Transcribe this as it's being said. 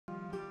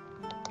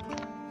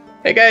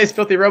Hey guys,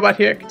 FilthyRobot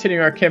here,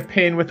 continuing our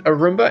campaign with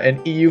Arumba and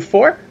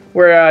EU4,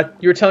 where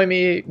you were telling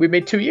me we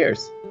made 2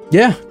 years.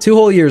 Yeah, 2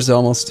 whole years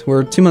almost.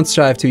 We're 2 months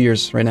shy of 2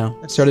 years right now.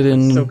 Started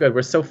in... So good,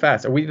 we're so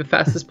fast. Are we the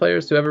fastest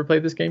players to ever play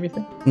this game, you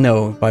think?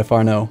 No, by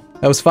far no.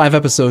 That was 5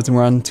 episodes and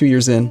we're on 2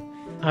 years in.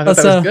 I thought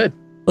that was good.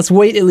 Let's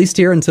wait at least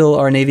here until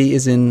our Navy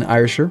is in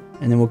Irishshire,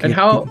 and then we'll keep... And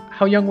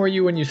how young were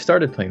you when you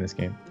started playing this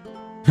game?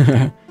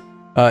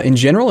 In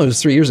general, it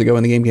was 3 years ago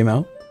when the game came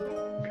out.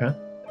 Okay.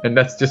 And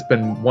that's just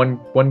been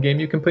one game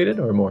you completed,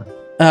 or more?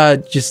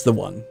 Just the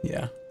one,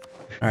 yeah.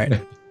 All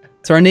right.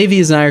 So our Navy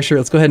is in Irishshire.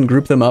 Let's go ahead and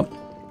group them up.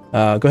 Go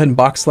ahead and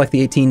box select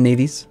the 18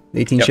 navies,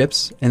 the 18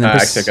 ships. And then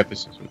actually, I got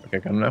this. Okay,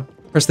 got them now.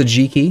 Press the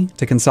G key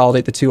to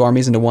consolidate the 2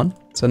 armies into one.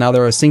 So now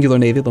they're a singular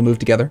navy. They'll move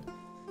together.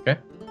 Okay.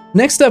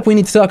 Next up, we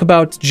need to talk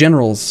about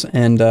generals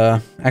and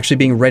actually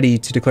being ready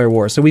to declare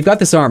war. So we've got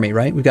this army,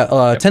 right? We've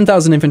got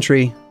 10,000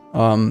 infantry.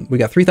 We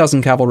got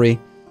 3,000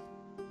 cavalry.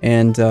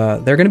 And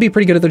they're going to be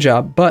pretty good at their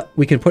job, but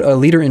we can put a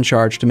leader in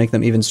charge to make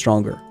them even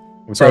stronger.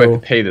 We probably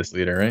have to pay this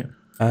leader, right?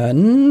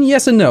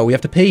 Yes and no. We have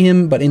to pay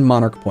him, but in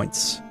monarch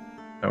points.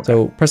 Okay.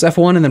 So press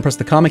F1 and then press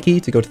the comma key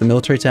to go to the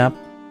military tab.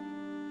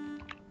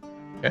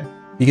 Okay.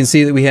 You can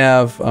see that we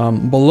have,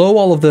 below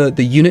all of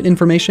the unit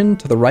information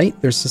to the right,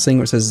 there's this thing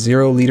where it says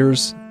 0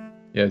 leaders.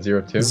 Yeah, 0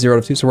 of 2. 0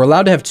 of 2. So we're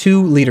allowed to have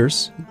 2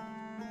 leaders.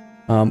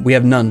 We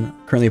have none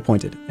currently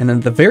appointed. And then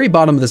at the very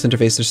bottom of this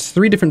interface, there's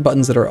 3 different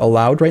buttons that are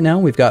allowed right now.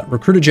 We've got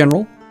Recruit a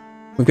General,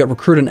 we've got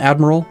Recruit an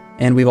Admiral,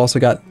 and we've also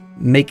got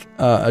Make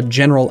a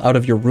General out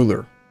of your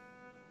ruler.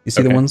 You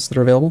see the ones that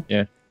are available?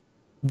 Yeah.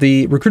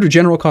 The Recruit a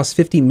General costs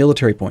 50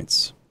 military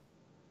points.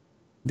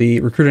 The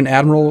Recruit an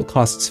Admiral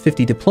costs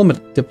 50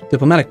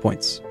 diplomatic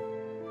points.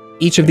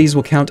 Each of these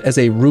will count as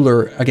a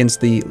ruler against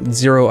the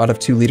 0 out of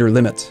 2 leader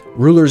limit.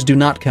 Rulers do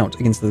not count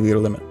against the leader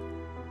limit.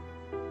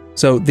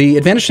 So the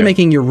advantage to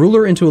making your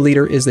ruler into a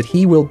leader is that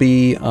he will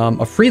be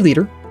a free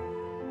leader,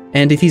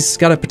 and if he's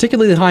got a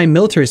particularly high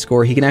military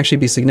score, he can actually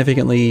be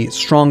significantly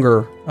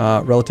stronger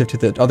relative to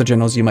the other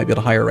generals you might be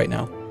able to hire right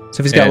now. So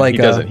if he's got like...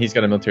 he's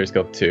got a military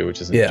skill 2, which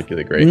isn't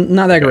particularly great.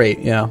 Not that great,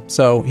 yeah.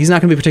 So he's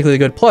not going to be particularly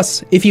good.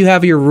 Plus, if you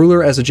have your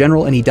ruler as a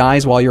general and he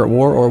dies while you're at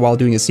war or while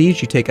doing a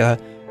siege, you take an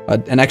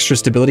extra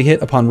stability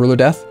hit upon ruler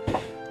death.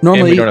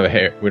 Normally, and we don't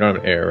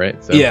have an heir,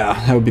 right? So. Yeah,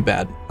 that would be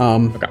bad.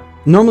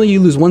 Normally, you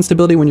lose 1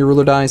 stability when your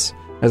ruler dies,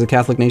 as a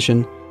Catholic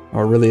nation,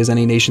 or really as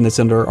any nation that's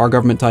under our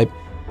government type,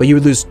 but you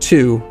would lose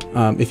 2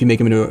 if you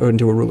make him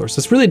into a ruler. So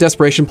it's really a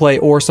desperation play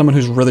or someone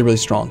who's really, really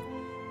strong.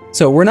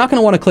 So we're not going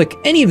to want to click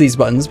any of these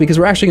buttons because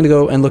we're actually going to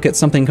go and look at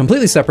something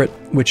completely separate,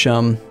 which is...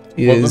 Well,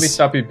 let me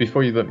stop you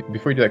before you do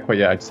that quite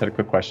yet. I just had a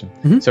quick question.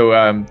 So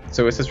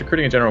it says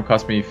recruiting a general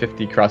cost me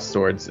 50 cross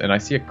swords, and I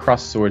see a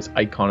cross swords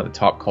icon at the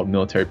top called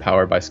Military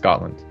Power by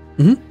Scotland.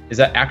 Is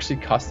that actually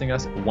costing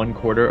us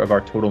 1/4 of our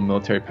total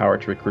military power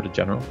to recruit a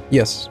general?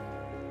 Yes.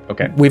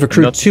 Okay. We've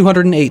recruited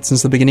 208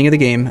 since the beginning of the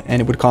game,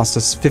 and it would cost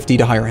us 50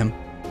 to hire him.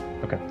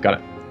 Okay, got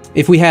it.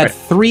 If we had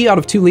 3 out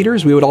of 2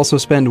 leaders, we would also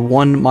spend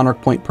 1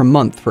 monarch point per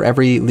month for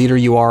every leader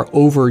you are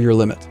over your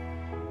limit.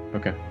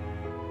 Okay.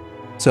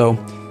 So,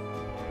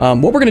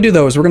 what we're going to do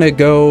though is we're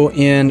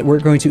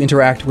going to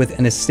interact with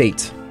an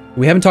estate.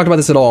 We haven't talked about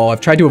this at all.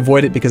 I've tried to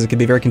avoid it because it can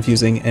be very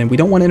confusing, and we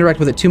don't want to interact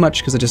with it too much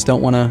because I just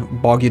don't want to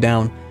bog you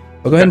down.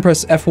 But go ahead and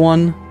press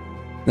F1,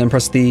 then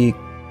press the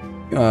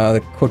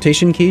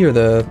quotation key or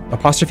the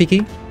apostrophe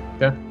key.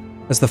 Yeah.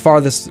 That's the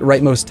farthest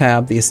rightmost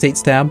tab, the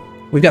estates tab.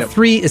 We've got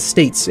 3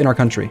 estates in our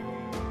country.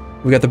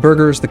 We've got the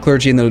burghers, the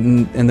clergy, and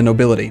the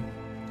nobility.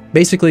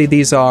 Basically,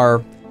 these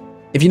are...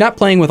 If you're not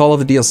playing with all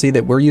of the DLC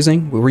that we're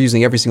using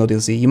every single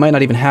DLC, you might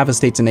not even have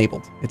estates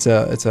enabled. It's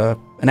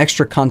an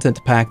extra content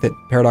pack that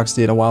Paradox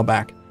did a while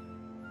back.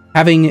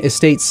 Having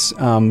estates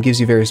gives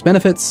you various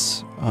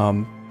benefits.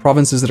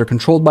 Provinces that are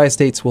controlled by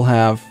estates will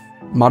have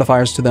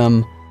modifiers to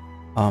them,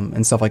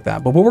 and stuff like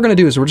that. But what we're going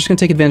to do is we're just going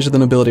to take advantage of the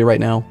nobility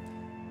right now.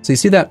 So you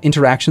see that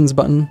interactions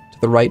button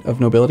to the right of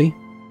nobility?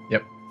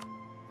 Yep.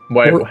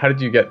 How did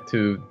you get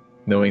to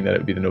knowing that it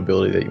would be the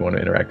nobility that you want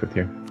to interact with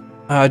here?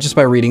 Just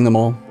by reading them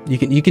all.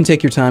 You can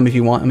take your time if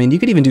you want. I mean, you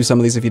could even do some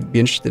of these if you'd be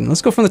interested in.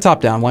 Let's go from the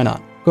top down. Why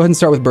not? Go ahead and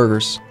start with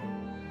burghers.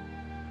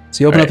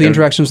 So you open up the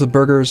interactions with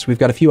burghers. We've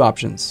got a few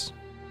options.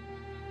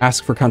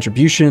 Ask for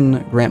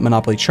contribution, grant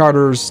monopoly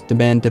charters,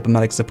 demand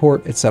diplomatic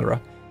support, etc.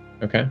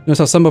 Okay. Notice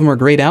how some of them are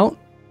grayed out?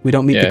 We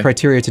don't meet the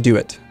criteria to do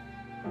it.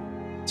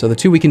 So the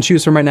 2 we can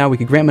choose from right now, we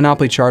could grant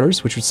monopoly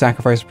charters, which would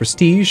sacrifice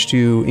prestige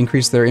to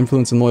increase their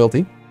influence and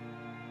loyalty.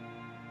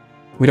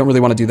 We don't really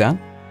want to do that,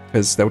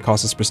 because that would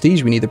cost us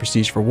prestige. We need the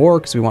prestige for war,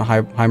 because we want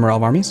high morale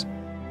of armies.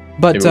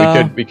 But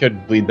we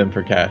could bleed them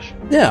for cash.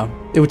 Yeah,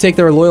 it would take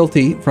their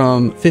loyalty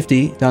from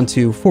 50 down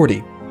to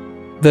 40.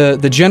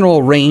 The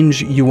general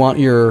range you want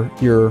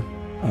your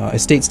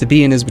estates to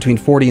be in is between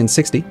 40 and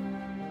 60.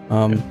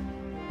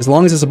 As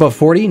long as it's above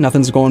 40,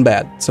 nothing's going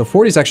bad. So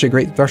 40 is actually a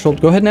great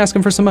threshold. Go ahead and ask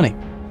them for some money.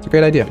 It's a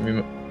great idea.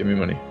 Give me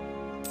money.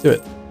 Do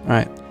it. All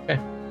right. Okay.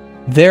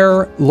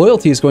 Their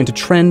loyalty is going to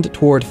trend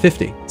toward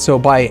 50. So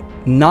by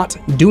not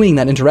doing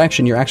that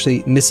interaction, you're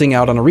actually missing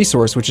out on a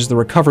resource, which is the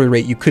recovery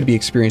rate you could be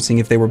experiencing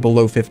if they were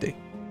below 50.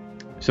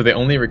 So they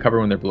only recover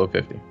when they're below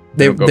 50.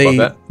 They don't go above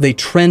that? They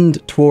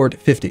trend toward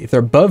 50. If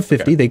they're above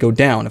 50, they go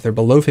down. If they're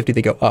below 50,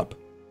 they go up.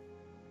 Okay.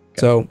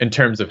 So in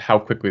terms of how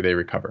quickly they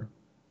recover?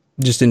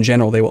 Just in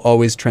general, they will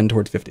always trend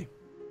towards 50.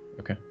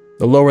 Okay.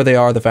 The lower they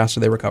are, the faster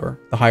they recover.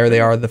 The higher they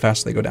are, the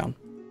faster they go down.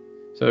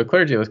 So the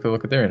clergy, let's go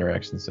look at their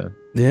interactions then.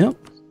 Yeah.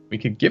 We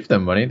could give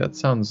them money. That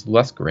sounds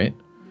less great.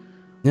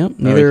 Yeah.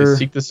 We could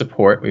seek the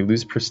support. We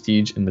lose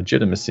prestige and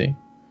legitimacy.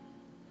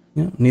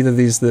 Yeah. Neither of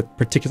these the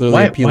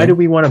particularly appealing. Why do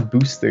we want to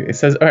boost the... It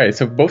says, all right,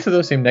 so both of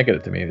those seem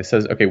negative to me. It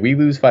says, okay, we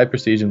lose 5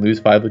 prestige and lose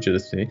 5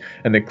 legitimacy,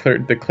 and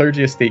the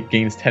clergy estate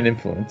gains 10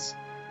 influence,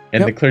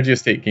 and the clergy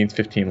estate gains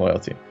 15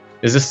 loyalty.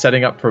 Is this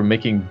setting up for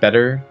making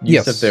better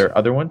use of their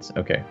other ones?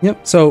 Okay.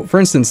 Yep. So, for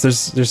instance,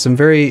 there's some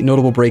very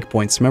notable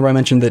breakpoints. Remember I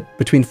mentioned that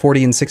between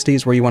 40 and 60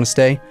 is where you want to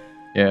stay?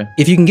 Yeah.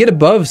 If you can get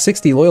above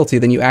 60 loyalty,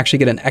 then you actually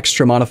get an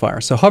extra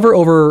modifier. So hover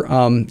over,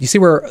 you see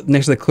where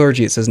next to the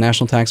clergy it says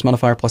national tax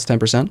modifier plus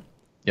 10%?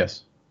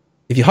 Yes.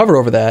 If you hover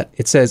over that,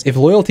 it says if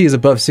loyalty is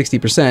above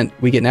 60%,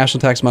 we get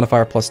national tax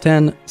modifier plus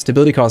 10,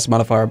 stability cost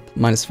modifier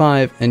minus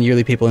 5, and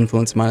yearly papal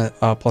influence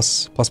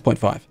plus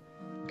 0.5.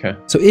 Okay.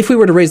 So if we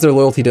were to raise their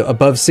loyalty to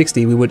above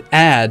 60, we would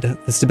add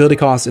the stability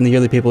cost and the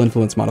yearly papal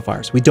influence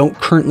modifiers. We don't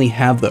currently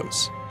have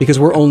those because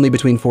we're only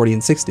between 40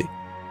 and 60.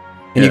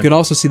 And you can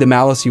also see the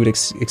malice you would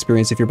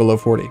experience if you're below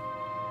 40.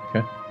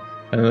 Okay.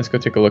 And let's go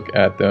take a look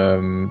at the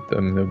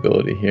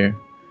nobility here.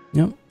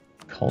 Yep.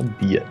 Called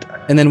Be It.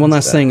 And then one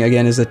last thing,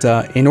 again, is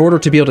that in order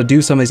to be able to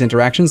do some of these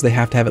interactions, they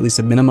have to have at least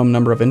a minimum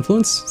number of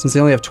influence. Since they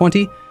only have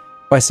 20,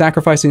 by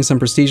sacrificing some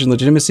prestige and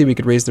legitimacy, we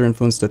could raise their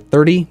influence to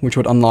 30, which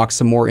would unlock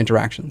some more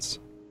interactions.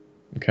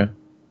 Okay.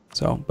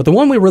 So, but the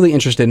one we're really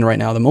interested in right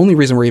now, the only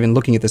reason we're even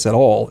looking at this at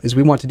all, is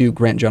we want to do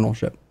grant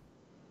generalship.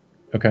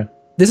 Okay.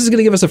 This is going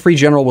to give us a free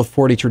general with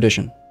 40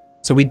 tradition.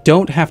 So we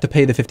don't have to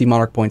pay the 50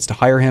 monarch points to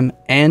hire him,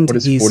 and what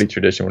is 40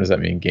 tradition? What does that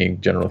mean? Gain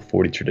general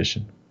 40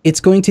 tradition. It's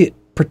going to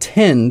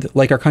pretend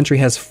like our country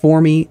has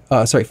 40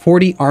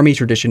 army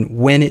tradition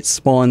when it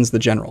spawns the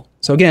general.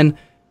 So again,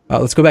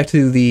 let's go back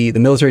to the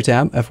military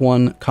tab,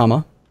 F1,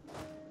 comma.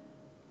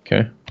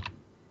 Okay.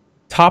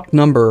 Top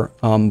number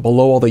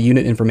below all the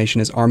unit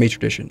information is army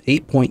tradition,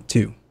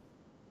 8.2.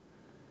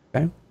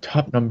 Okay.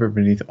 Top number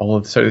beneath all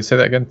of... Sorry, say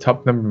that again.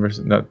 Top number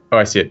versus... No. Oh,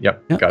 I see it.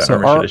 Yep. Got it. So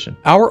army tradition.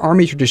 Our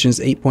army tradition is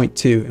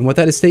 8.2. And what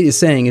that estate is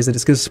saying is that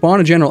it's going to spawn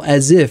a general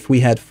as if we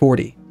had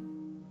 40.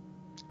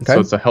 Okay? So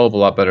it's a hell of a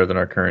lot better than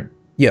our current...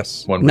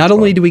 Yes. Not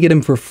only do we get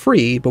him for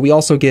free, but we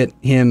also get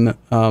him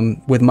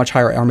with much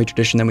higher army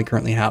tradition than we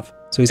currently have.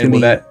 So he's going to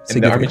be significant.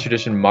 And the army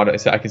tradition,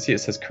 so I can see it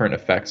says current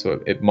effects, so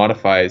it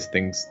modifies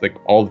things like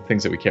all the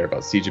things that we care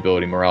about: siege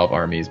ability, morale of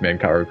armies,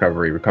 manpower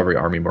recovery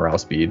army morale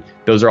speed.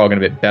 Those are all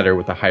going to get better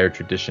with a higher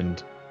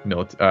traditioned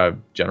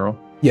general.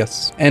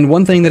 Yes, and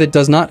one thing that it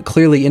does not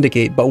clearly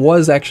indicate, but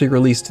was actually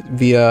released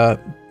via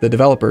the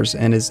developers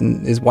and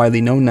is widely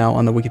known now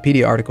on the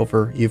Wikipedia article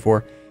for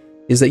EU4,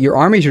 is that your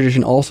army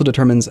tradition also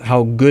determines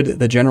how good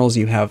the generals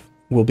you have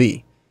will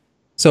be.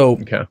 So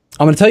I'm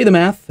going to tell you the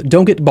math.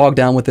 Don't get bogged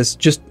down with this.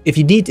 Just if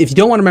you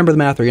don't want to remember the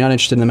math or you're not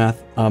interested in the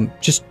math,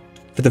 just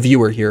for the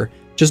viewer here,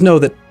 just know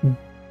that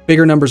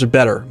bigger numbers are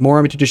better. More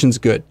army tradition is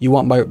good. You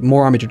want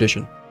more army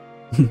tradition.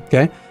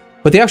 Okay?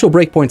 But the actual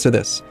breakpoints are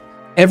this.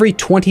 Every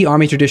 20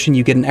 army tradition,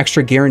 you get an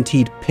extra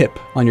guaranteed pip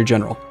on your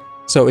general.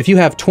 So if you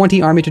have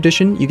 20 army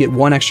tradition, you get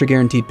 1 extra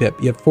guaranteed pip.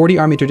 You have 40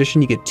 army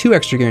tradition, you get 2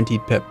 extra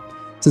guaranteed pip.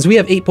 Since we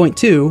have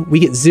 8.2, we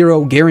get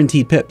 0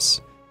 guaranteed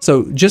pips.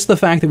 So just the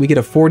fact that we get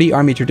a 40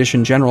 army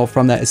tradition general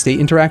from that estate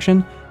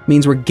interaction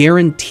means we're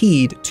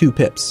guaranteed 2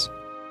 pips.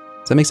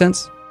 Does that make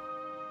sense?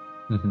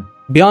 Mm-hmm.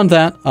 Beyond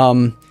that,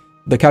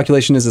 the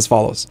calculation is as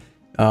follows.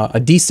 A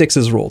d6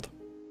 is rolled.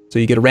 So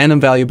you get a random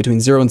value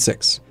between 0 and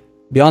 6.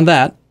 Beyond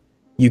that,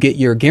 you get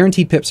your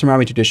guaranteed pips from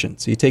army tradition.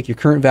 So you take your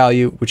current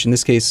value, which in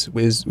this case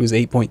was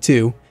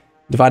 8.2,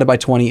 divided by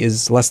 20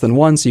 is less than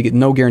 1, so you get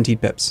no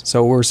guaranteed pips.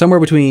 So we're somewhere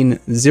between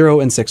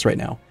 0 and 6 right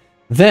now.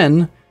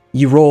 Then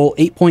you roll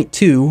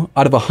 8.2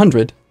 out of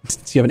 100, so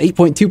you have an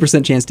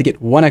 8.2% chance to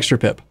get 1 extra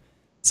pip.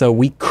 So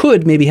we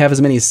could maybe have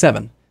as many as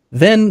 7.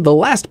 Then the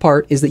last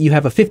part is that you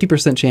have a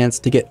 50% chance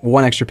to get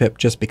 1 extra pip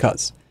just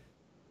because.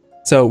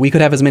 So we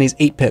could have as many as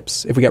 8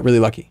 pips if we got really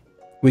lucky.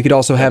 We could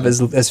also have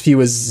as few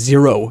as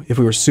 0 if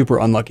we were super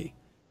unlucky.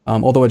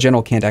 Although a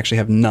general can't actually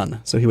have none,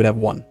 so he would have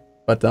 1.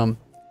 But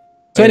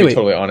so anyway, to be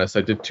totally honest,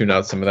 I did tune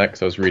out some of that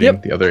because I was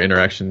reading the other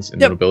interactions in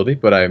nobility,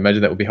 but I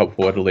imagine that will be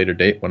helpful at a later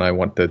date when I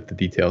want the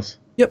details.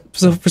 Yep.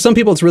 So for some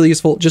people, it's really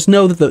useful. Just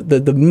know that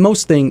the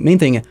main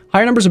thing,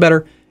 higher numbers are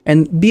better,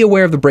 and be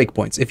aware of the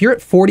breakpoints. If you're at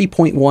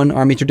 40.1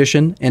 army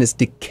tradition and it's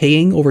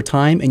decaying over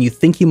time, and you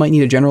think you might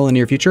need a general in the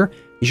near future,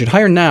 you should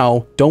hire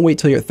now. Don't wait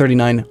till you're at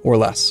 39 or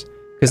less,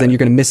 because then you're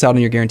going to miss out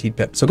on your guaranteed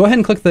pip. So go ahead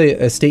and click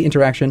the estate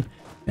interaction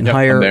and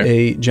hire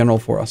a general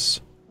for us.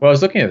 Well, I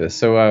was looking at this,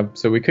 so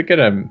we could get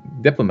a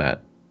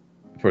diplomat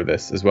for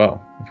this as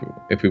well,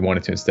 if we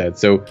wanted to instead.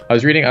 So I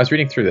was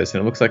reading through this,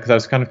 and it looks like, because I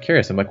was kind of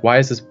curious, I'm like, why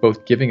is this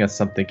both giving us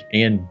something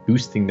and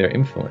boosting their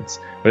influence?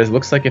 But it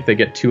looks like if they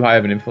get too high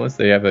of an influence,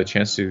 they have a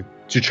chance to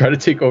try to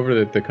take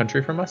over the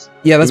country from us.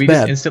 Yeah, that's bad. bad.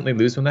 Just instantly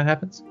lose when that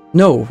happens?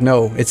 No,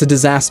 it's a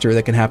disaster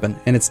that can happen,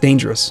 and it's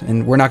dangerous,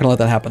 and we're not going to let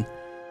that happen.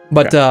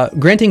 But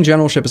granting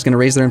generalship is going to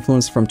raise their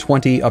influence from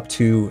 20 up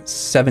to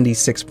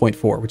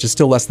 76.4, which is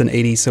still less than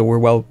 80, so we're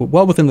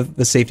well within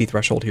the safety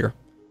threshold here.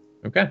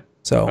 Okay.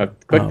 So I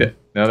clicked it.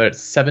 Now they're at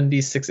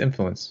 76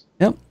 influence.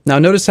 Yep. Now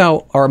notice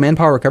how our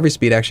manpower recovery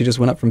speed actually just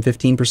went up from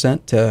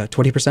 15% to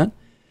 20%.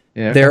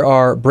 Yeah. Okay. There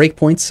are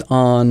breakpoints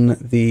on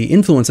the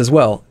influence as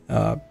well.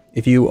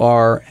 If you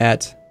are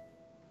at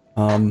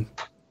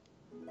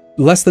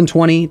less than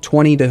 20,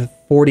 20 to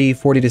 40,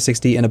 40 to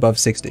 60, and above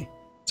 60.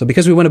 So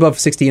because we went above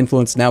 60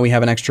 influence, now we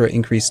have an extra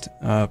increased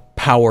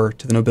power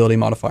to the nobility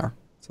modifier.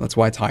 So that's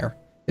why it's higher.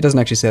 It doesn't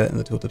actually say that in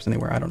the tooltips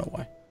anywhere. I don't know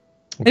why.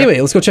 Okay.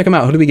 Anyway, let's go check them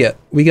out. Who do we get?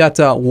 We got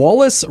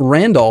Wallace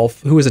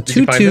Randolph, who is a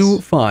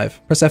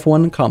 225. Press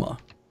F1, comma.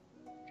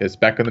 Okay, it's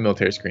back on the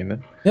military screen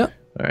then. Yeah.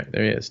 All right,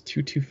 there he is.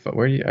 225.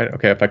 Where do you?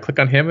 Okay, if I click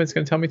on him, it's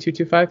going to tell me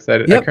 225.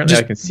 Because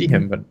I can see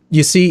him, but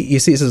you see,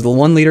 it says the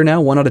 1 leader now,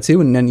 1 out of 2,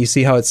 and then you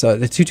see how it's the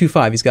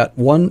 225. He's got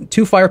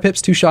 2 fire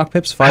pips, 2 shock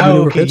pips, 5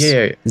 maneuver pips,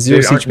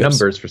 0 siege pips.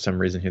 Numbers for some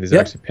reason here. These are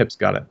actually pips.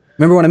 Got it.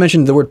 Remember when I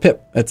mentioned the word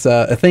pip? It's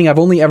a thing I've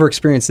only ever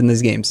experienced in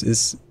these games.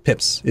 Is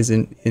pips is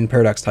in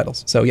Paradox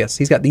titles. So yes,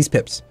 he's got these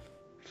pips.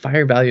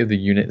 Fire value of the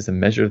unit is a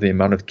measure of the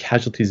amount of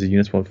casualties the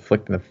units will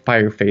inflict in the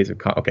fire phase of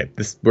okay,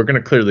 we're going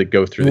to clearly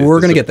go through this. We're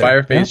going to get there.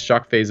 Fire phase,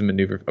 shock phase, and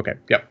maneuver. Okay,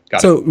 yep, got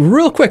it. So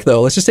real quick,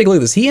 though, let's just take a look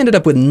at this. He ended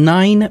up with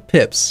 9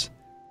 pips,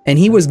 and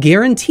he was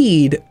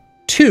guaranteed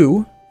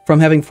 2 from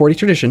having 40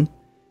 tradition,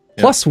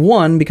 plus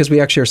 1 because we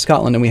actually are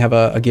Scotland and we have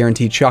a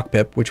guaranteed shock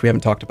pip, which we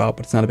haven't talked about,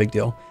 but it's not a big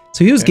deal.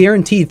 So he was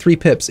guaranteed 3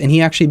 pips, and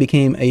he actually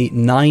became a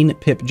 9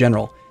 pip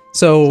general.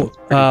 So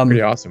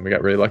pretty awesome. We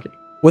got really lucky.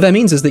 What that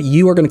means is that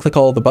you are going to click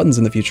all the buttons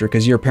in the future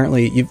because you're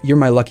apparently you're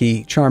my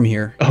lucky charm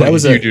here. Oh,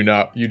 you do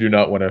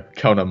not want to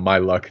count on my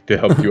luck to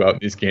help you out in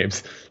these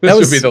games. This will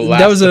be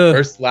the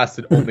first, last,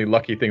 and only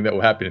lucky thing that will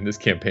happen in this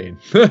campaign.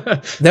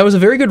 That was a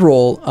very good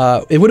roll.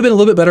 It would have been a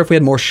little bit better if we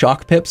had more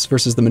shock pips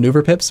versus the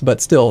maneuver pips, but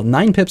still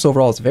 9 pips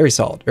overall is very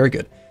solid, very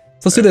good.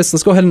 So let's do this.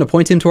 Let's go ahead and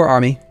appoint him to our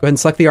army. Go ahead and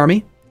select the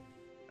army.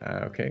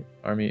 Okay,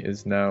 army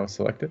is now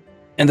selected.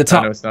 And the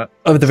top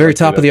of the very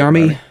top of the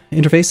army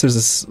interface, there's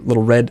this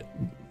little red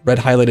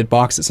highlighted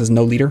box that says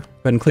no leader. Go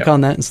ahead and click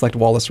on that and select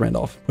Wallace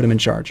Randolph. Put him in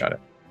charge. Got it.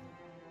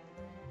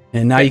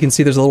 And now you can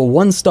see there's a little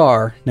 1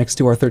 star next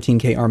to our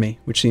 13k army,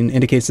 which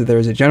indicates that there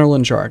is a general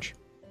in charge.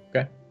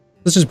 Okay.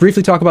 Let's just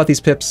briefly talk about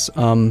these pips.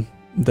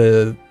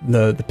 The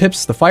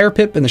pips, the fire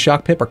pip and the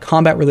shock pip are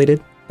combat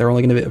related. They're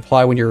only going to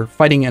apply when you're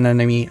fighting an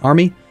enemy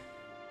army.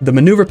 The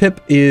maneuver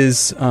pip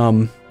is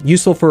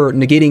useful for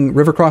negating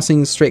river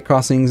crossings, strait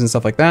crossings, and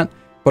stuff like that.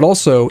 But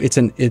also,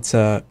 it's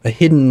a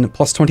hidden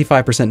plus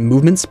 25%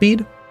 movement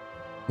speed.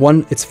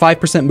 It's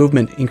 5%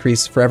 movement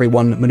increase for every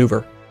 1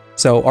 maneuver.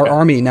 So our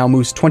army now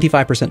moves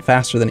 25%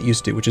 faster than it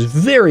used to, which is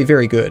very,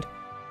 very good.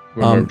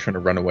 We're trying to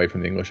run away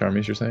from the English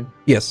armies, you're saying?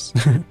 Yes.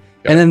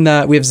 And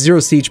then we have 0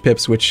 siege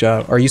pips, which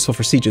are useful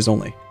for sieges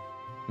only.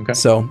 Okay.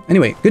 So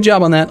anyway, good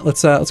job on that.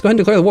 Let's go ahead and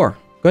declare the war.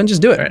 Go ahead and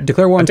just do it. Right.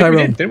 Declare war on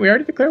Tyrone. Didn't we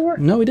already declare war?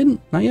 No, we didn't.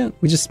 Not yet.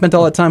 We just spent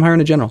all that time hiring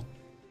a general.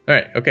 All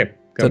right. Okay.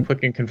 Go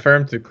clicking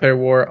confirm to declare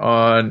war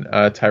on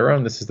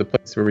Tyrone. This is the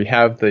place where we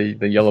have the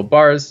yellow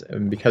bars,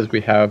 and because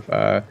we have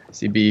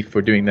CB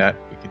for doing that,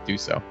 we could do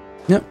so.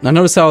 Yep. Now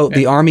notice how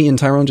the army in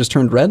Tyrone just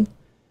turned red.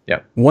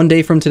 Yeah. 1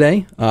 day from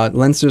today,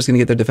 Leinster's going to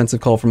get their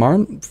defensive call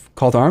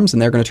to arms,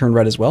 and they're going to turn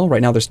red as well.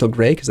 Right now they're still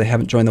gray because they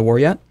haven't joined the war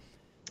yet.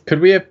 Could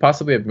we have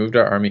possibly moved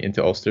our army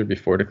into Ulster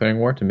before declaring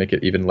war to make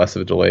it even less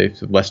of a delay,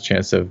 so less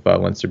chance of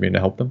Leinster being to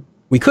help them?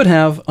 We could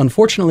have.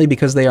 Unfortunately,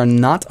 because they are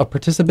not a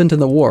participant in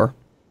the war,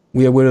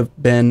 we would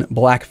have been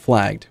black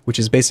flagged, which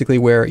is basically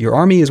where your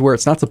army is where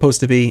it's not supposed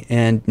to be,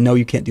 and no,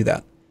 you can't do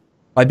that.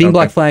 By being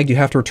black flagged, you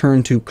have to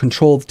return to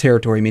controlled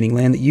territory, meaning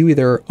land that you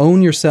either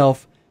own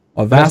yourself,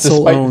 a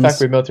vassal owns. Despite the fact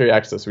we have military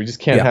access, we just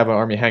can't have an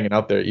army hanging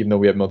out there. Even though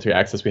we have military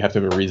access, we have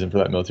to have a reason for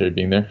that military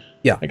being there.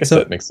 Yeah, I guess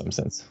that makes some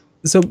sense.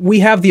 So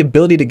we have the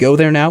ability to go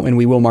there now, and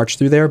we will march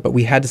through there, but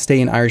we had to stay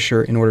in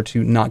Ayrshire in order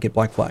to not get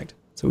black flagged.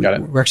 So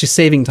we're actually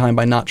saving time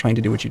by not trying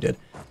to do what you did.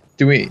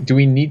 Do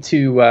we need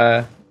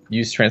to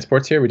use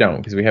transports here? We don't,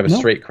 because we have a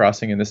straight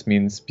crossing, and this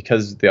means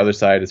because the other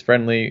side is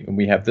friendly and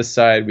we have this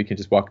side, we can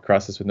just walk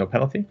across this with no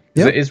penalty.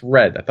 Because it is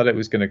red. I thought it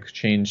was going to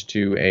change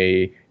to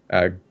a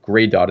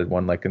gray dotted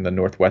one, like in the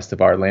northwest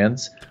of our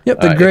lands.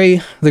 Yep,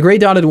 the gray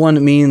dotted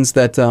one means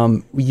that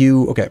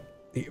you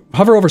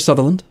hover over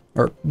Sutherland,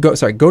 or go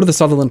to the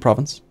Sutherland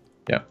province.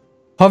 Yeah.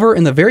 Hover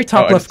in the very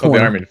top left corner.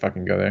 The army to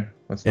fucking go there.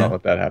 Let's not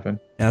let that happen.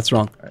 Yeah, that's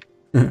wrong.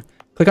 Right.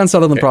 Click on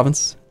Sutherland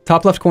province.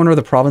 Top left corner of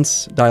the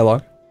province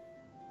dialog.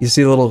 You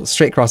see the little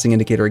straight crossing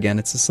indicator again.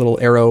 It's this little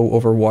arrow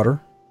over water.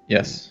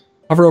 Yes.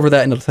 Hover over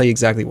that and it'll tell you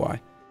exactly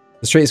why.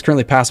 The strait is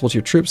currently passable to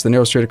your troops. The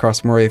narrow strait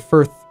across Moray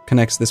Firth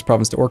connects this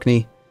province to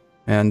Orkney,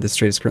 and this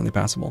strait is currently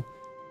passable.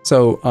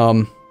 So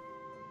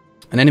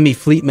An enemy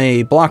fleet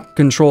may block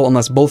control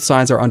unless both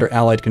sides are under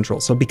allied control.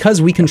 So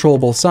because we control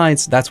both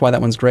sides, that's why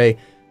that one's gray.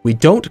 We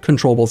don't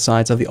control both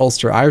sides of the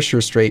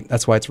Ulster-Ayrshire Strait,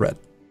 that's why it's red.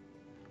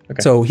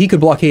 Okay. So he could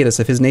blockade us.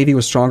 If his navy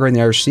was stronger in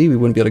the Irish Sea, we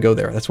wouldn't be able to go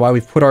there. That's why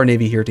we've put our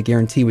navy here to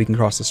guarantee we can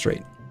cross the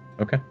strait.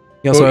 Okay.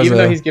 Well, even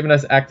though he's given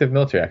us active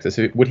military access,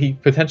 would he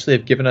potentially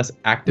have given us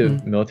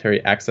active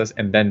military access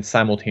and then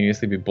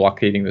simultaneously be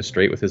blockading the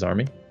strait with his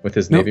army? With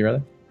his navy,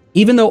 rather?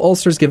 Even though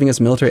Ulster's giving us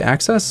military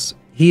access,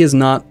 he is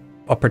not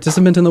a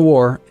participant in the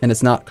war, and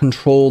it's not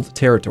controlled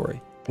territory.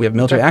 We have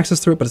military access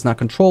through it, but it's not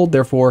controlled,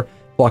 therefore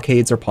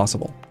blockades are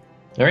possible.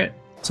 All right.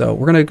 So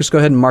we're going to just go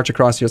ahead and march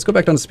across here. Let's go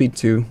back down to speed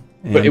 2.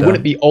 And, but it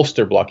wouldn't be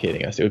Ulster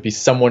blockading us. It would be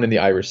someone in the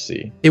Irish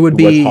Sea. It would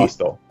be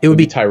hostile. It would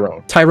be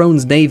Tyrone.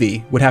 Tyrone's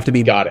navy would have to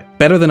be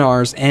better than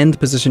ours and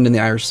positioned in the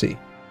Irish Sea.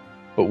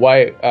 But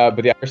why? But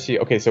the Irish Sea.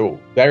 Okay, so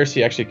the Irish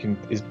Sea actually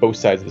is both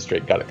sides of the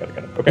strait. Got it.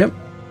 Okay.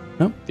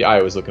 Yep. The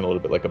eye was looking a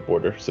little bit like a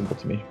border symbol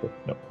to me. But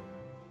no.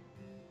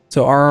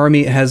 So our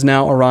army has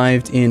now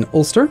arrived in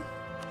Ulster.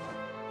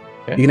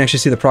 Okay. You can actually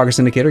see the progress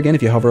indicator again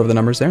if you hover over the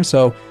numbers there.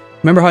 So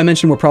remember how I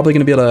mentioned we're probably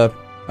going to be able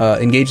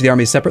to engage the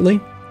armies separately?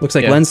 Looks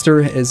like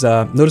Leinster is...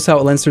 notice how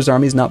Leinster's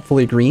army is not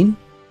fully green?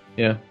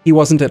 Yeah. He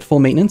wasn't at full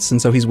maintenance,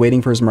 and so he's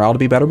waiting for his morale to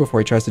be better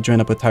before he tries to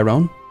join up with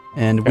Tyrone.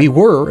 And we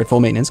were at full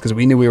maintenance because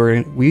we knew we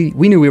were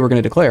going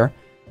to declare.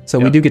 So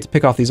we do get to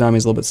pick off these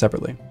armies a little bit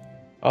separately.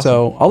 Awesome.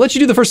 So I'll let you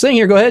do the first thing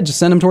here. Go ahead. Just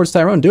send them towards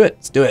Tyrone. Do it.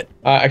 Let's do it.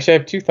 Actually, I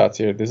have two thoughts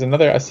here. There's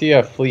another... I see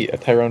a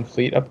Tyrone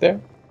fleet up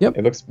there. Yep.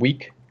 It looks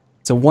weak.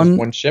 It's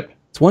one ship.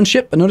 It's one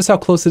ship, but notice how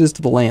close it is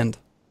to the land.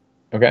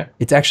 Okay.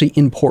 It's actually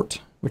in port,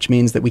 which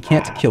means that we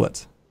can't kill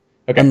it.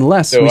 Okay.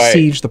 Unless we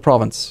siege the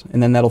province,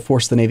 and then that'll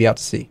force the navy out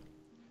to sea.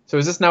 So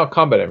is this now a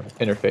combat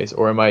interface,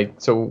 or am I...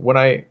 So when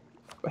I...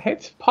 Hey,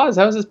 pause.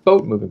 How is this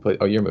boat moving?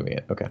 Oh, you're moving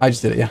it. Okay. I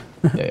just did it, yeah.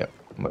 yeah.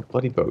 I'm like,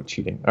 bloody boat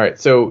cheating. All right,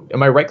 so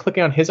am I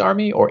right-clicking on his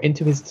army or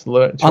into his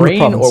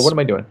terrain, or what am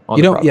I doing?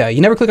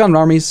 You never click on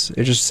armies.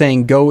 It's just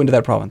saying go into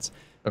that province.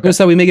 Okay. Notice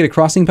how we make it a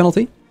crossing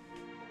penalty? Go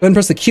ahead and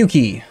press the Q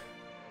key.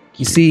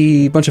 You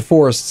see a bunch of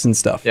forests and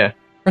stuff. Yeah.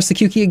 Press the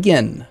Q key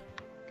again.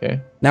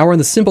 Okay. Now we're in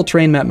the simple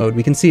terrain map mode.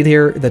 We can see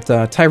here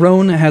that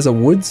Tyrone has a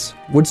woods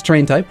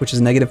terrain type, which is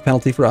a negative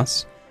penalty for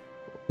us.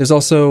 There's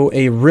also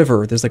a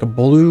river. There's like a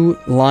blue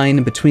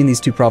line between these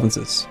two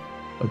provinces.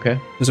 Okay.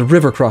 There's a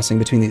river crossing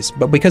between these.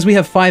 But because we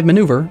have 5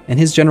 maneuver, and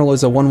his general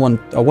is a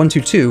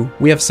 1-2-2,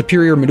 we have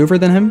superior maneuver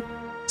than him,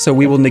 so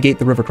we will negate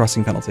the river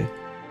crossing penalty.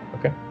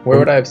 Okay. Where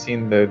would I have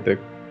seen the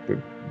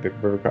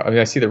river? I mean,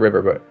 I see the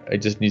river, but I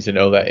just need to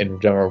know that in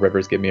general,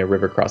 rivers give me a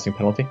river crossing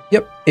penalty.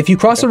 Yep. If you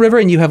cross a river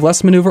and you have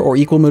less maneuver or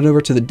equal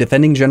maneuver to the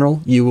defending general,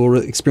 you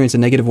will experience a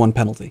 -1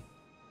 penalty.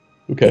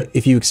 Okay.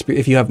 If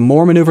you have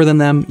more maneuver than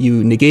them,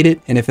 you negate it,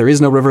 and if there is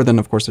no river, then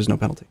of course there's no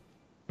penalty.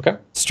 Okay.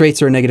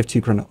 Straits are a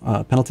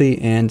 -2 penalty,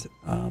 and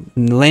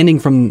landing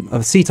from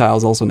a sea tile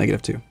is also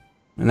 -2.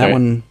 And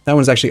that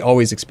one's actually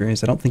always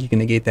experienced. I don't think you can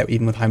negate that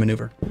even with high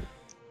maneuver.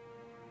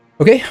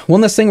 Okay, one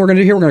last thing we're going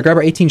to do here. We're going to grab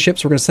our 18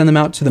 ships. We're going to send them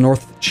out to the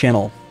North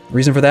Channel. The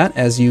reason for that,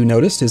 as you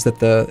noticed, is that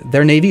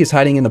their navy is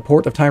hiding in the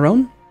port of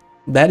Tyrone.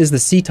 That is the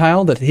sea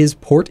tile that his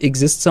port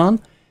exists on.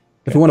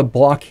 If we want to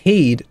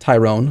blockade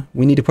Tyrone,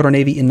 we need to put our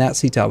navy in that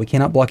sea tile. We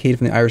cannot blockade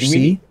from the Irish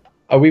Sea.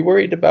 Are we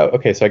worried about...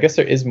 Okay, so I guess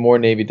there is more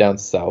navy down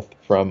south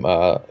from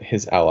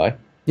his ally.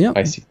 Yeah.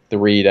 I see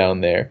 3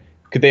 down there.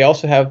 Could they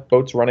also have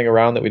boats running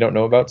around that we don't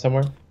know about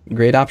somewhere?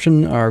 Great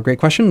option, or great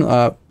question.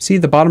 See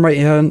the bottom right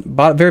hand,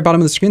 very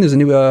bottom of the screen, there's a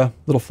new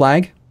little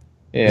flag.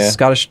 Yeah. The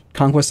Scottish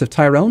Conquest of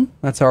Tyrone.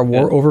 That's our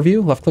war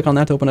overview. Left click on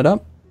that to open it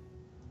up.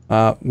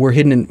 We're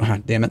hidden in...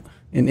 damn it.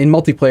 In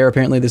multiplayer,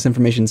 apparently this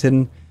information is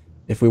hidden.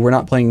 If we were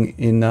not playing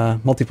in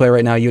multiplayer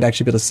right now, you'd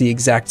actually be able to see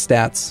exact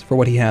stats for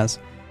what he has.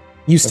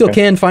 You still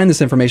can find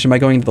this information by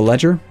going to the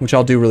ledger, which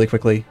I'll do really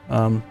quickly.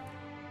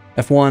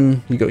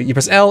 F1, you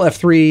press L,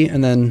 F3,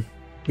 and then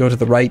go to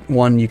the right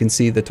one. You can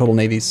see the total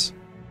navies.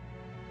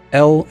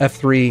 L,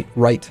 F3,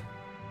 right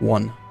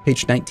 1,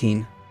 page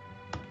 19.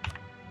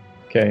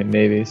 Okay,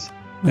 navies.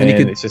 And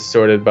it's just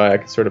sorted by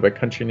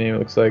country name, it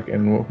looks like.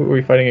 And who are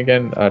we fighting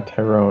again?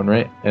 Tyrone,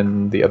 right?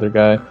 And the other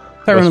guy.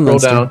 Tyrone and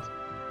Leinster. Down.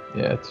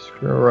 Yeah,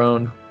 scroll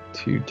down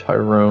to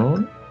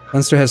Tyrone.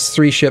 Leinster has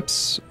 3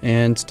 ships,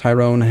 and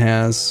Tyrone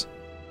has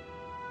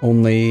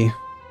only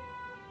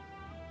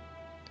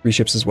 3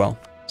 ships as well.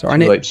 So our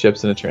light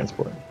ships and a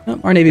transport.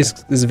 Our navy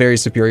is very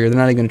superior. They're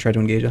not even going to try to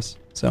engage us.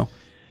 So.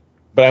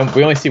 But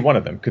we only see one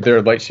of them. Could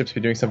their light ships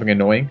be doing something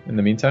annoying in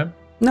the meantime?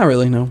 Not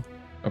really, no.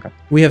 Okay.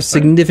 We have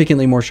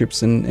significantly more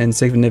ships and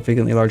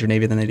significantly larger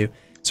navy than they do.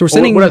 So we're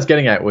sending... What I was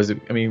getting at was,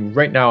 I mean,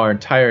 right now our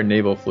entire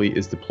naval fleet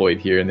is deployed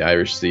here in the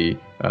Irish Sea,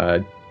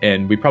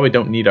 and we probably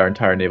don't need our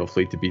entire naval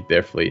fleet to beat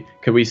their fleet.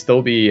 Could we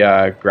still be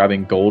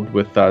grabbing gold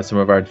with some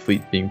of our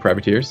fleet being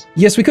privateers?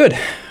 Yes, we could.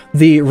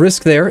 The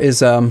risk there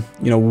is,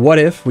 what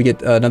if we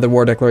get another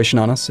war declaration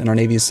on us and our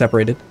navy is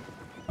separated?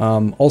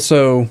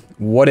 Also,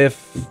 what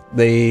if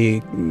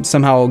they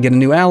somehow get a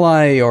new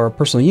ally or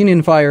personal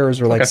union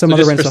fires or like just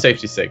for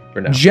safety's sake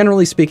for now.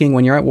 Generally speaking,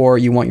 when you're at war,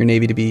 you want your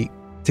navy to be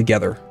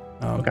together.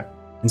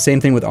 And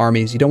same thing with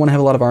armies. You don't want to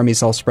have a lot of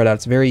armies all spread out.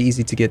 It's very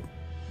easy to get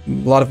a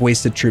lot of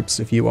wasted troops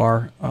if you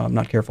are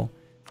not careful.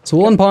 So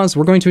we'll unpause.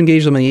 We're going to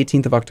engage them on the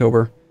 18th of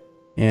October.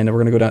 And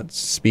we're going to go down to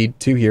speed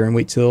 2 here and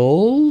wait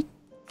till...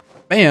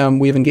 Bam!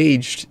 We have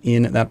engaged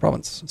in that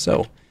province.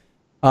 So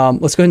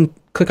let's go ahead and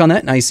click on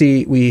that. Now you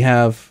see we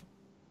have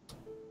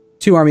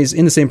 2 armies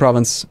in the same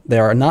province. They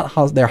are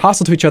they're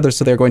hostile to each other,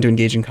 so they're going to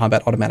engage in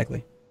combat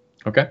automatically.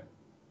 Okay.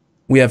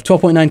 We have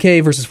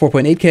 12.9k versus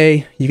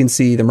 4.8k. You can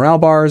see the morale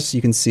bars.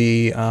 You can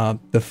see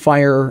the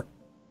fire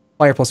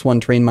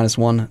 +1, terrain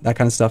 -1, that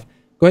kind of stuff.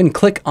 Go ahead and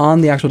click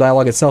on the actual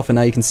dialogue itself, and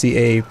now you can see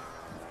a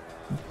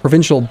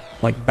provincial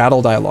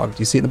battle dialogue. Do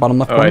you see it in the bottom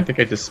left corner? I think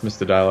I dismissed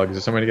the dialogue. Is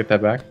there some way to get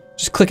that back?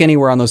 Just click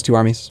anywhere on those 2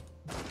 armies.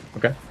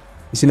 Okay.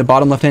 You see in the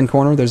bottom left-hand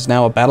corner, there's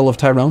now a Battle of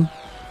Tyrone?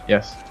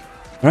 Yes.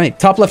 All right,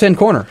 top left-hand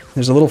corner.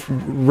 There's a little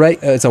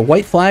it's a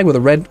white flag with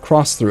a red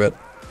cross through it.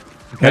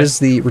 Okay. That is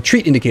the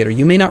retreat indicator.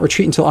 You may not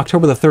retreat until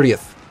October the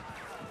 30th.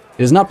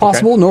 It is not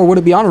possible, nor would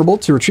it be honorable,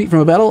 to retreat from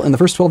a battle in the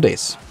first 12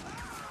 days.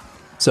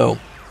 So,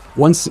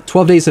 once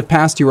 12 days have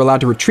passed, you are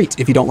allowed to retreat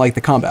if you don't like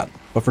the combat.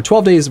 But for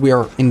 12 days, we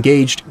are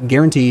engaged,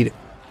 guaranteed,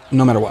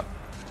 no matter what.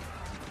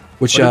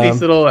 What are these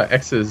little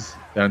X's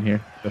down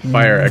here? The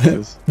fire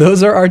X's.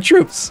 Those are our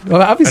troops.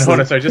 Well, obviously.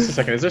 Hold on, sorry, just a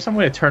second. Is there some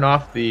way to turn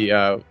off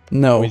the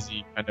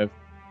noisy kind of...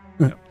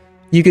 No.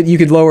 You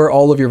could lower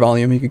all of your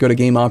volume. You could go to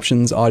game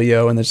options,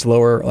 audio, and then just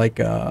lower, I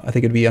think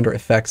it'd be under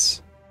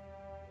effects.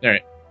 All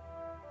right.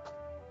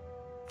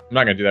 I'm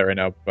not going to do that right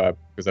now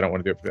because I don't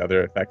want to do it for the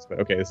other effects, but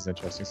okay, this is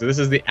interesting. So this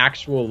is the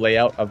actual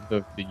layout of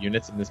the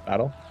units in this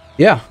battle?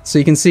 Yeah, so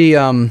you can see,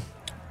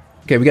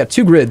 okay, we got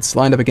 2 grids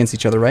lined up against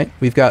each other, right?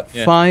 We've got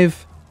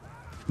 5,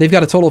 they've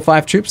got a total of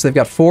 5 troops. They've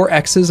got 4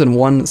 X's and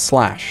 1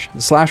 slash.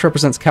 The slash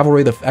represents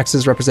cavalry, the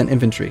X's represent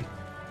infantry.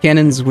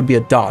 Cannons would be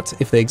a dot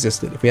if they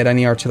existed, if we had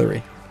any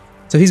artillery.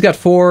 So he's got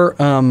 4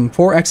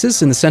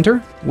 X's in the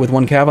center with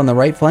 1 cav on the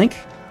right flank.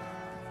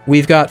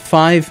 We've got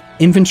 5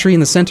 infantry in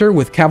the center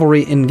with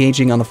cavalry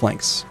engaging on the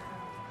flanks.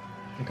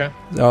 Okay.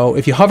 So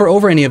if you hover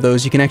over any of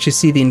those, you can actually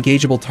see the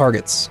engageable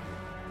targets.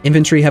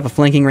 Infantry have a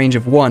flanking range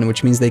of 1,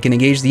 which means they can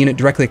engage the unit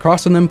directly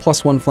across from them,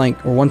 plus 1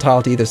 flank or 1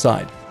 tile to either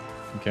side.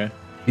 Okay.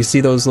 You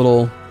see those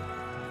little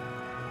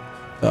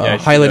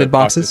highlighted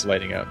boxes?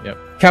 Lighting out. Yep.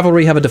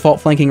 Cavalry have a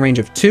default flanking range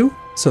of 2,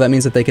 so that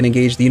means that they can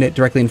engage the unit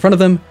directly in front of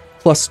them,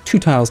 plus 2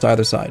 tiles to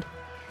either side.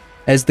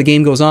 As the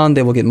game goes on,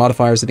 they will get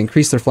modifiers that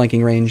increase their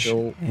flanking range.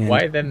 So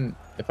why then,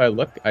 if I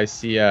look, I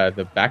see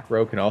the back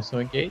row can also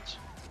engage?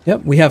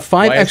 Yep, we have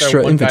 5 extra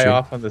infantry. Why is there 1 guy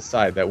off on the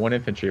side? That 1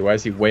 infantry, why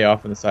is he way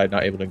off on the side,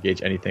 not able to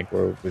engage anything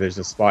where there's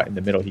a spot in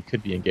the middle he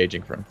could be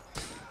engaging from?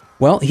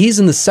 Well, he's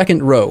in the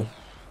 2nd row,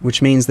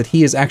 which means that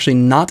he is actually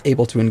not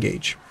able to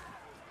engage.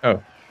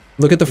 Oh.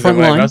 Look at the front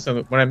line.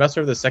 When I mess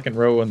over the 2nd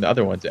row and the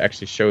other ones, it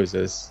actually shows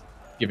as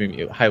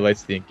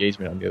highlights the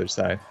engagement on the other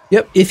side.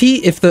 Yep, if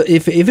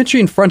infantry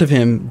in front of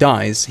him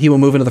dies, he will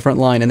move into the front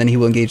line and then he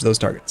will engage those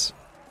targets.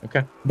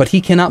 Okay. But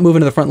he cannot move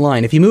into the front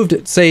line. If he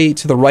moved, say,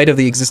 to the right of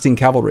the existing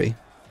cavalry,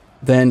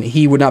 then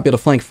he would not be able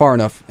to flank far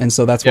enough, and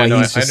so that's why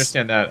he's I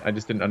understand that. I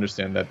just didn't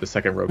understand that the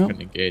 2nd row couldn't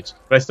engage.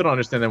 But I still don't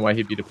understand then why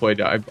he'd be deployed.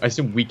 I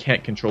assume we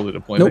can't control the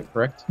deployment,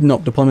 correct?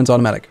 Nope, deployment's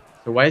automatic.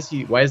 So why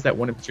is that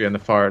 1 infantry on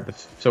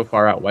so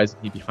far out? Why isn't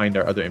he behind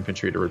our other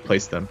infantry to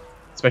replace them?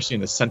 Especially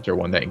in the center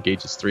one that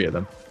engages 3 of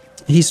them.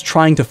 He's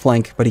trying to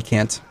flank, but he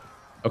can't.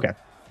 Okay,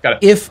 got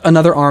it. If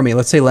another army,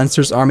 let's say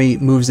Leinster's army,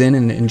 moves in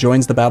and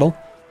joins the battle,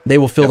 they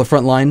will fill the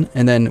front line,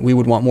 and then we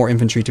would want more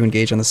infantry to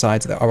engage on the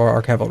sides of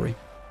our cavalry.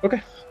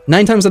 Okay.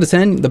 9 times out of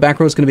 10, the back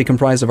row is going to be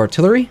comprised of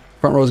artillery,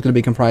 front row is going to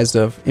be comprised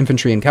of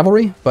infantry and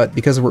cavalry, but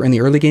because we're in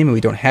the early game and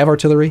we don't have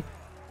artillery,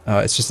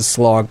 it's just a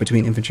slog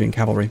between infantry and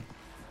cavalry.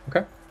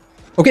 Okay.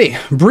 Okay,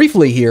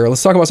 briefly here,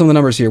 let's talk about some of the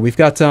numbers here. We've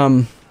got,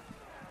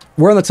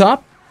 we're on the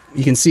top.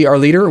 You can see our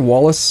leader,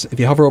 Wallace. If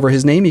you hover over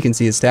his name, you can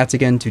see his stats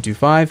again,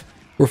 225.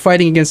 We're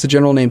fighting against a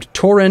general named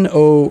Torin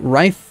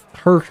O'Reith.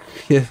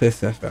 He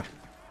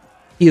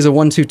is a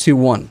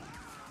 1221.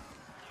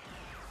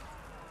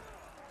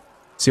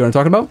 See what I'm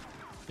talking about?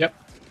 Yep.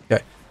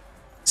 Okay.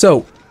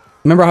 So,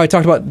 remember how I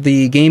talked about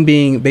the game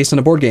being based on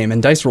a board game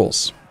and dice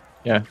rolls?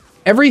 Yeah.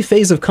 Every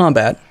phase of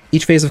combat,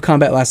 each phase of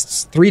combat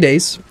lasts 3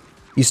 days.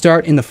 You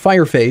start in the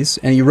fire phase,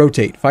 and you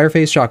rotate. Fire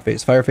phase, shock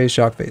phase, fire phase,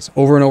 shock phase.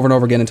 Over and over and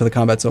over again until the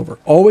combat's over.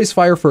 Always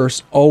fire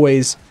first,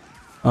 always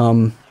you're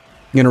going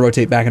to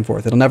rotate back and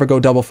forth. It'll never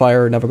go double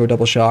fire, never go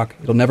double shock.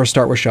 It'll never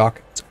start with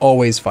shock. It's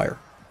always fire.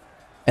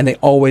 And they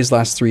always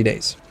last 3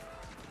 days.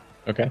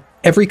 Okay.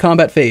 Every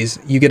combat phase,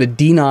 you get a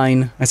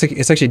D9.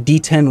 It's actually a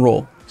D10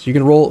 roll. So you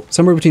can roll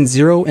somewhere between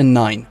 0 and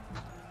 9.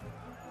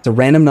 It's a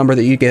random number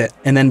that you get.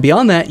 And then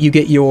beyond that, you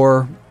get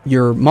your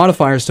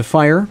modifiers to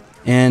fire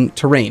and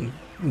terrain.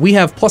 We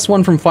have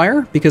 +1 from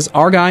fire because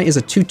our guy is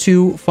a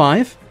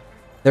 225.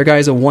 Their guy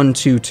is a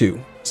 122.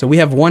 So we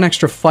have 1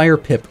 extra fire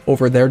pip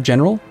over their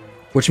general,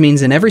 which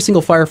means in every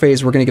single fire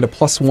phase, we're going to get a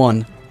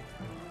 +1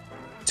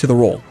 to the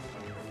roll.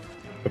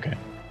 Okay.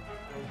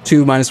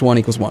 2 minus 1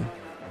 equals 1.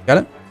 Got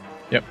it?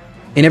 Yep.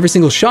 In every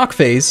single shock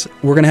phase,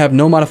 we're going to have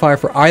no modifier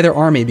for either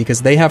army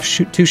because they have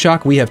 2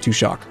 shock, we have 2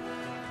 shock.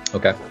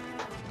 Okay.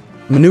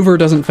 Maneuver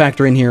doesn't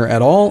factor in here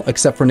at all,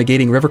 except for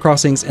negating river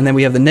crossings, and then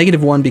we have the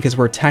 -1 because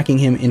we're attacking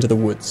him into the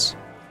woods.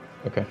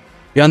 Okay.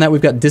 Beyond that,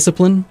 we've got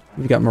discipline,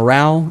 we've got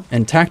morale,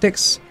 and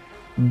tactics.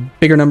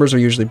 Bigger numbers are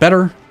usually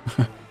better.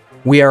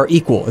 We are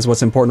equal is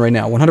what's important right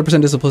now.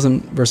 100%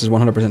 discipline versus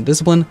 100%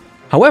 discipline.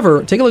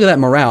 However, take a look at that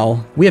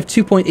morale. We have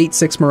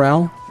 2.86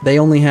 morale. They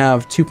only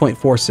have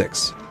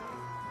 2.46.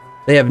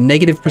 They have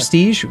negative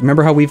prestige.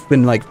 Remember how we've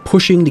been like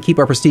pushing to keep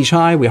our prestige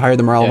high? We hired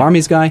the morale of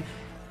armies guy.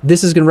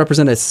 This is going to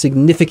represent a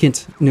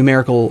significant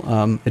numerical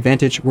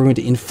advantage. We're going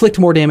to inflict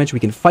more damage. We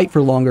can fight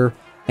for longer.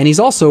 And he's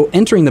also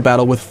entering the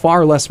battle with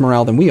far less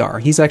morale than we are.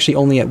 He's actually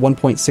only at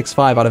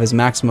 1.65 out of his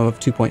maximum of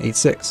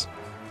 2.86.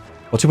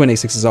 Well,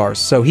 2.86 is ours.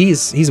 So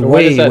he's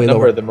way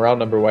lower. The morale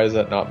number, why is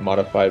that not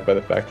modified by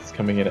the fact it's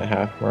coming in at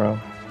half morale?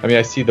 I mean,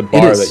 I see the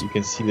bar that you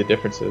can see the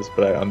differences,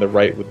 but on the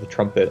right with the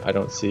trumpet, I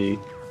don't see...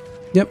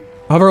 Yep.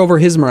 Hover over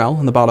his morale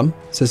on the bottom.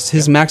 It says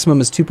his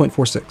maximum is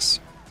 2.46.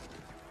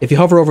 If you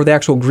hover over the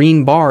actual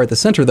green bar at the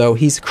center, though,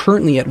 he's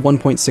currently at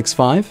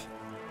 1.65.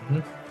 Mm-hmm.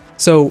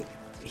 So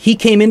he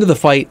came into the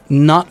fight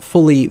not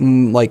fully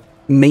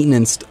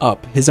maintenanced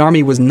up. His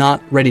army was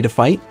not ready to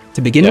fight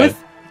to begin with.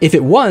 If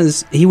it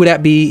was, he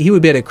would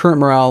be at a current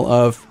morale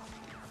of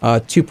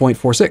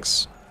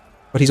 2.46,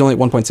 but he's only at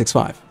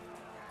 1.65.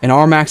 And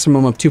our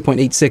maximum of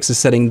 2.86 is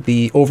setting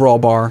the overall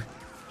bar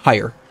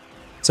higher.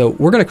 So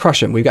we're going to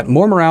crush him. We've got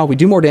more morale, we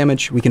do more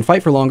damage, we can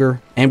fight for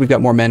longer, and we've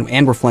got more men,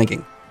 and we're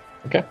flanking.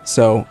 Okay.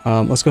 So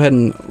let's go ahead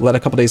and let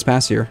a couple days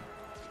pass here.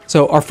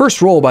 So our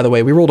first roll, by the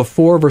way, we rolled a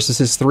 4 versus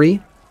his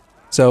 3.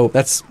 So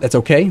that's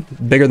okay.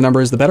 The bigger the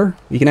number is, the better.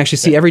 You can actually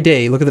see every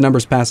day, look at the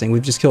numbers passing.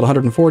 We've just killed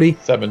 140.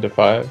 7 to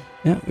 5.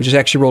 Yeah, we just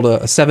actually rolled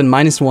a 7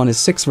 minus 1 is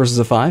 6 versus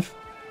a 5.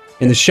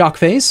 In the shock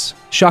phase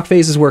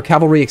is where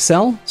cavalry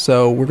excel.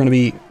 So we're going to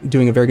be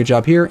doing a very good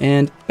job here.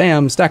 And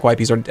bam, stack wipe,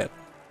 he's already dead.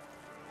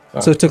 Oh,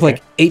 so it took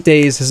like 8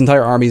 days. His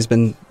entire army has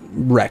been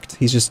wrecked.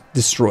 He's just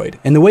destroyed.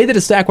 And the way that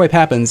a stack wipe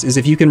happens is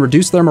if you can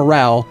reduce their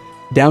morale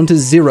down to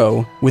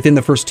 0 within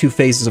the first 2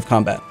 phases of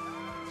combat.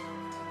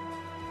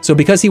 So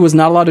because he was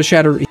not allowed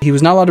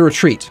to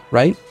retreat,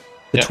 right?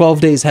 The 12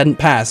 days hadn't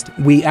passed.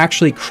 We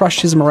actually crushed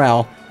his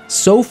morale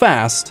so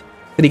fast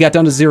that he got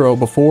down to 0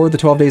 before the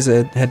 12 days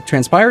had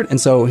transpired,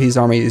 and so his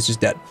army is just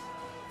dead.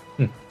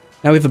 Now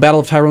we have the Battle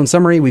of Tyrone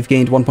summary. We've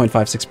gained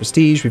 1.56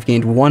 prestige. We've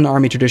gained 1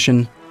 army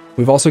tradition.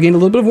 We've also gained a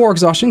little bit of war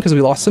exhaustion because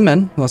we lost some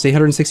men. We lost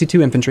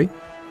 862 infantry.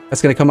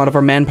 That's going to come out of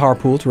our manpower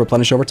pool to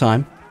replenish over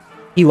time.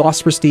 He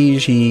lost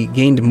prestige. He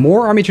gained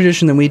more army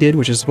tradition than we did,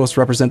 which is supposed to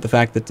represent the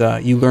fact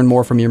that you learn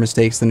more from your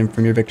mistakes than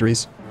from your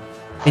victories.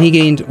 And he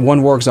gained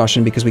 1 war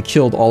exhaustion because we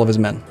killed all of his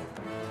men.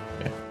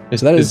 Okay.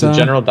 So does the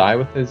general die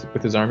with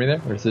his army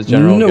there, or does his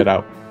general get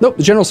out? Nope,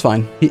 the general's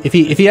fine. If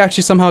he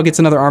actually somehow gets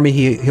another army,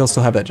 he'll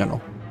still have that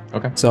general.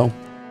 Okay. So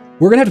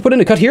we're gonna have to put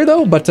in a cut here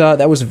though, but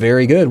that was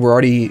very good. We're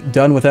already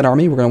done with that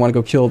army. We're gonna want to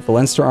go kill the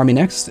Leinster army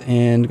next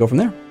and go from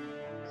there.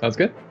 Sounds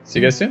good. See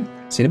you guys soon.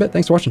 See you in a bit.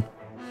 Thanks for watching.